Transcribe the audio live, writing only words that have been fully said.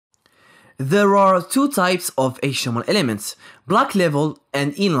There are two types of HTML elements, block level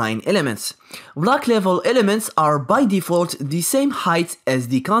and inline elements. Block level elements are by default the same height as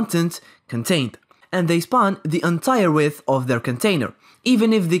the content contained, and they span the entire width of their container,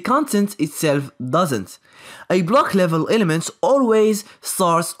 even if the content itself doesn't. A block level element always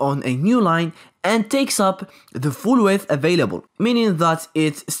starts on a new line and takes up the full width available, meaning that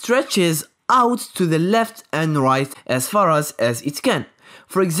it stretches out to the left and right as far as it can.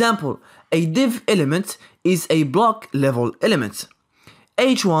 For example, a div element is a block level element.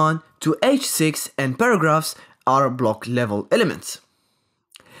 H1 to H6 and paragraphs are block level elements.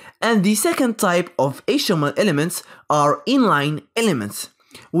 And the second type of HTML elements are inline elements.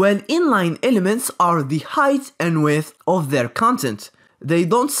 Well, inline elements are the height and width of their content. They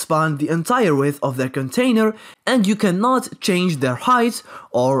don't span the entire width of their container, and you cannot change their height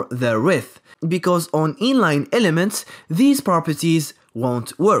or their width, because on inline elements, these properties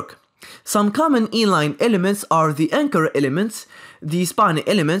won't work. Some common inline elements are the anchor elements, the span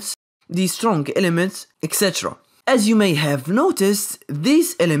elements, the strong elements, etc. As you may have noticed,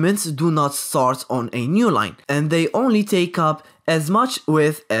 these elements do not start on a new line, and they only take up as much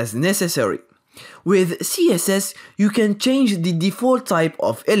width as necessary. With CSS, you can change the default type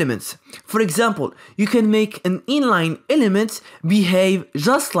of elements. For example, you can make an inline element behave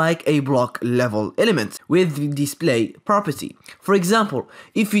just like a block level element with the display property. For example,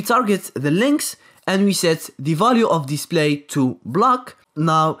 if we target the links and we set the value of display to block,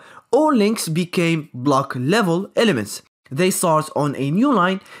 now all links became block level elements. They start on a new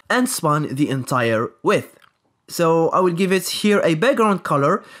line and span the entire width. So I will give it here a background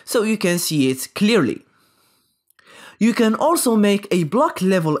color so you can see it clearly. You can also make a block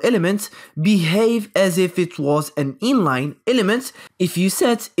level element behave as if it was an inline element if you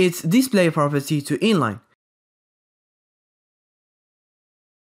set its display property to inline.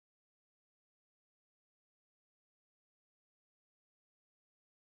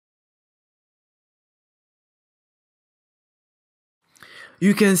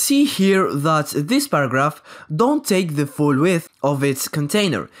 You can see here that this paragraph don't take the full width of its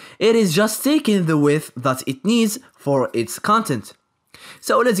container. It is just taking the width that it needs for its content.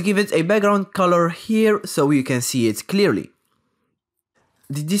 So let's give it a background color here so you can see it clearly.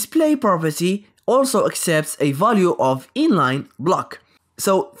 The display property also accepts a value of inline block.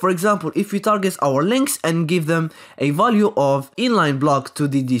 So for example, if we target our links and give them a value of inline block to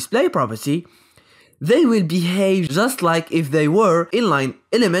the display property, they will behave just like if they were inline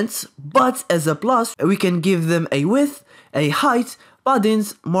elements, but as a plus, we can give them a width, a height,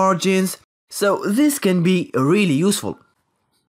 paddings, margins, so this can be really useful.